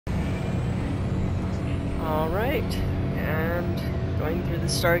Alright, and going through the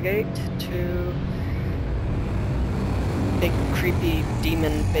Stargate to big creepy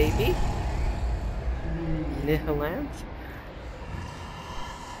demon baby, Nihilanth.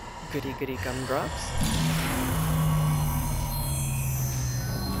 Goody goody gumdrops.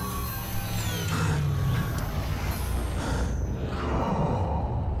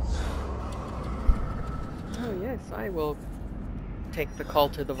 Oh yes, I will take the call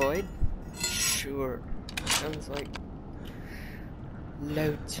to the void. Sure. Sounds like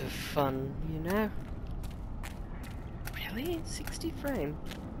loads of fun, you know? Really? 60 frame?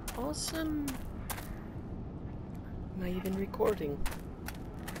 Awesome! Am I even recording?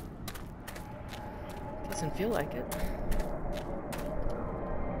 Doesn't feel like it.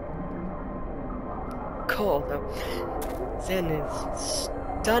 Cool, though. Xen is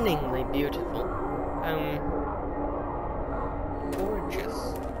stunningly beautiful.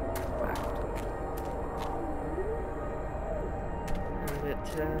 Gorgeous.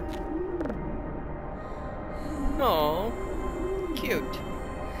 Oh, cute.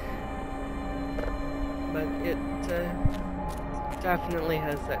 But it definitely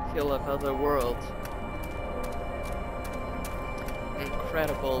has that feel of other world.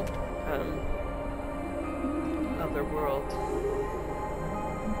 Incredible, other world.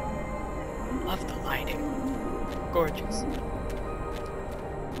 Love the lighting. Gorgeous.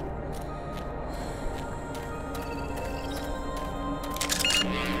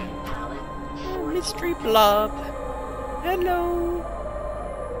 Mystery blob. Hello.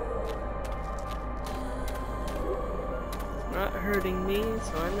 It's not hurting me,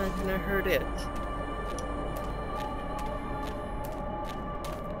 so I'm not gonna hurt it.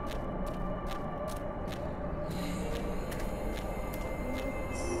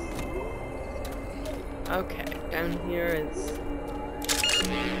 Okay, down here is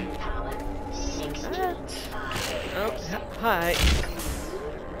that. Oh, hi.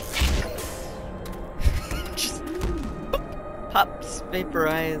 Pops,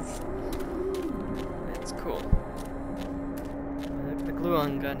 vaporize. That's cool. The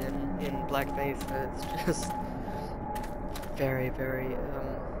glue-on gun in Black Mesa is just very, very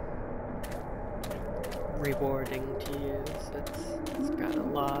rewarding to use. It's got a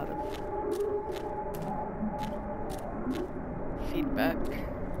lot of feedback.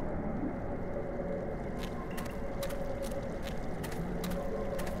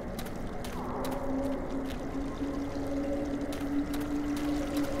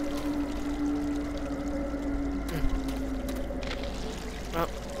 Oh,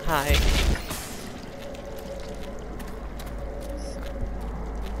 hi.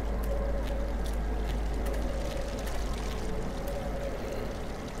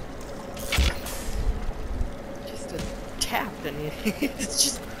 Just a tap and it's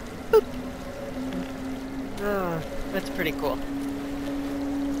just boop. Oh, that's pretty cool.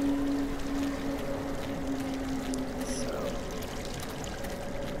 So,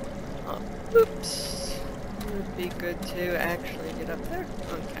 oh, oops. Would be good to actually get up there.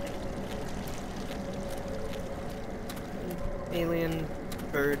 Okay. Alien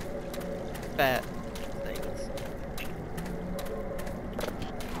bird bat things.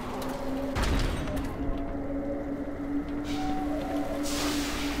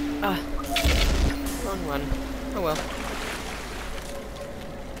 Ah, wrong one. Oh well.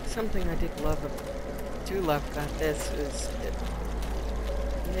 Something I do love about this is it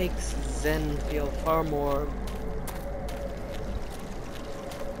makes Xen feel far more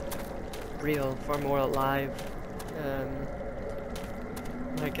real, far more alive.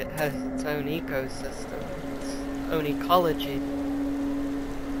 Like it has its own ecosystem, its own ecology.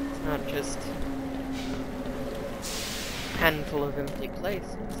 It's not just a handful of empty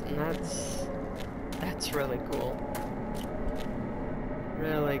places, and that's really cool.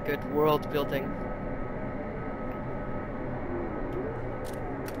 Really good world building.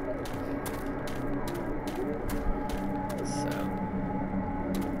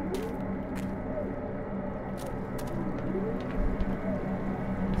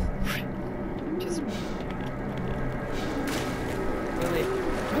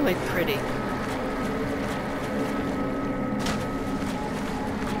 Really pretty.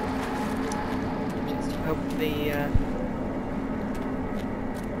 Just hope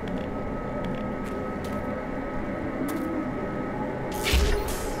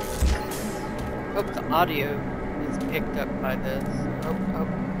the audio is picked up by this. Hope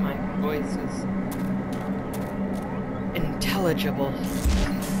my voice is intelligible.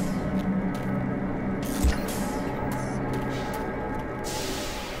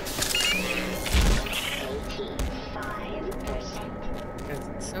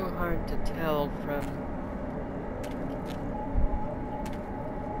 It's so hard to tell from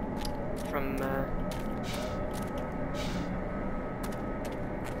from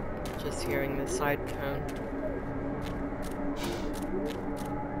just hearing the side cone.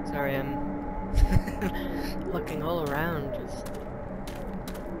 Sorry, I'm looking all around, just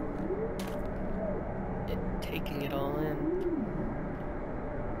taking it all in.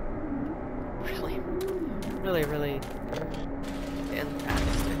 Really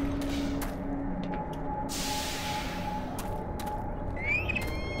fantastic.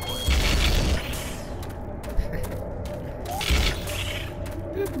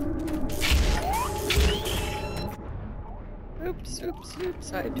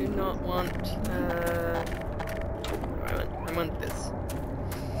 Oops, I do not want, I want this.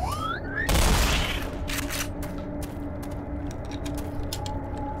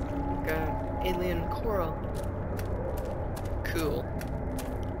 Like alien coral. Cool.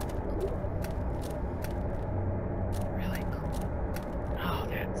 Really cool. Oh,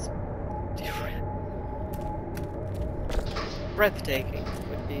 that's different. Breathtaking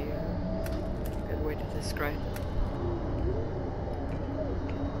would be a good way to describe it.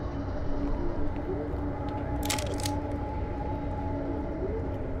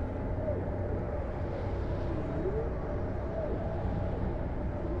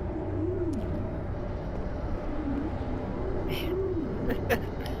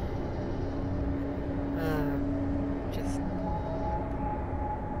 Just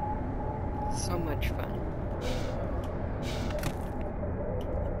so much fun.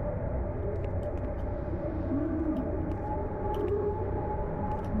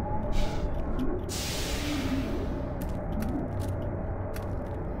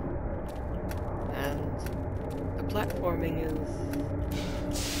 And the platforming is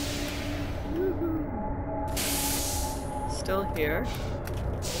still here.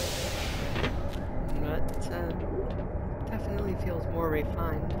 But definitely feels more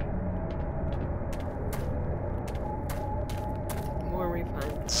refined. More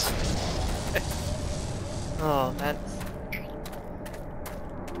refined. Oh, that's...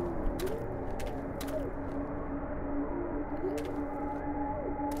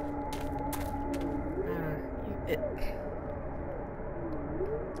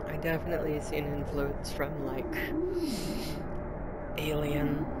 I definitely see an influence from, like,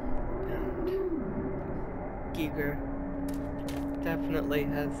 Alien and Giger. Definitely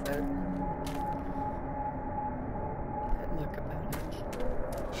has that look about it.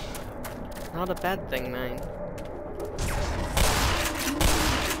 Not a bad thing, mind.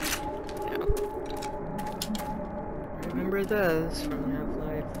 Yeah. Remember those from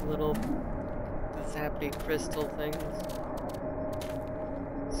Half-Life, little zappy crystal things.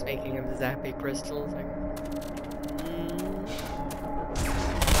 Speaking of zappy crystals,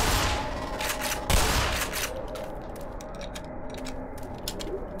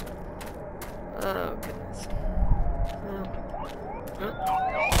 oh, goodness.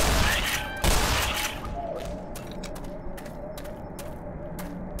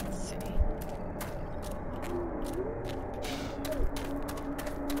 Let's see.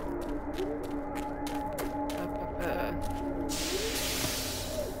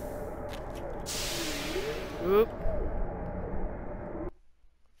 Oop.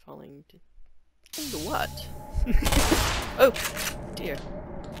 Falling into what? Oh, dear.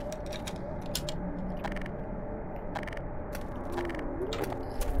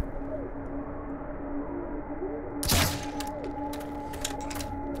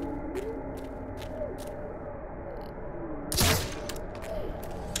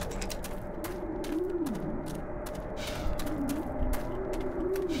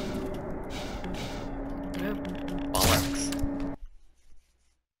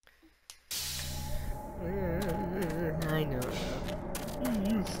 I know.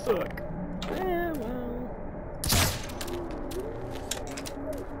 You suck. Yeah, well.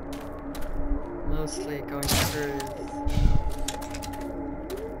 Mostly going through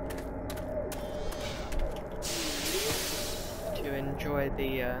to enjoy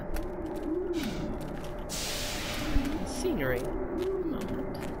the scenery at the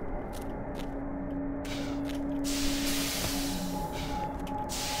moment.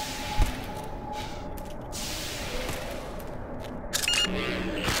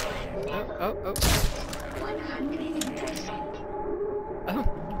 Oh.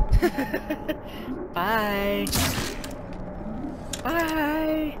 Bye.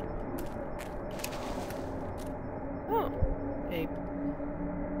 Bye. Oh, hey.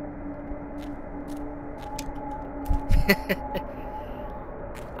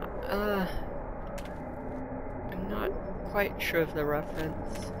 I'm not quite sure of the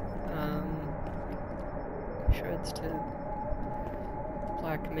reference. Shreds to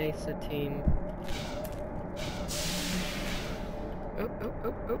Black Mesa team. Oh, oh,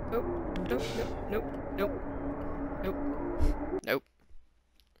 oh, oh, oh. Nope, nope, nope, nope, nope. Nope.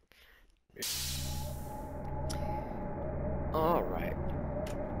 Alright.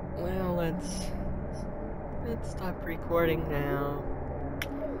 Well, let's stop recording now.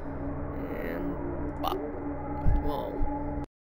 And bop. Well,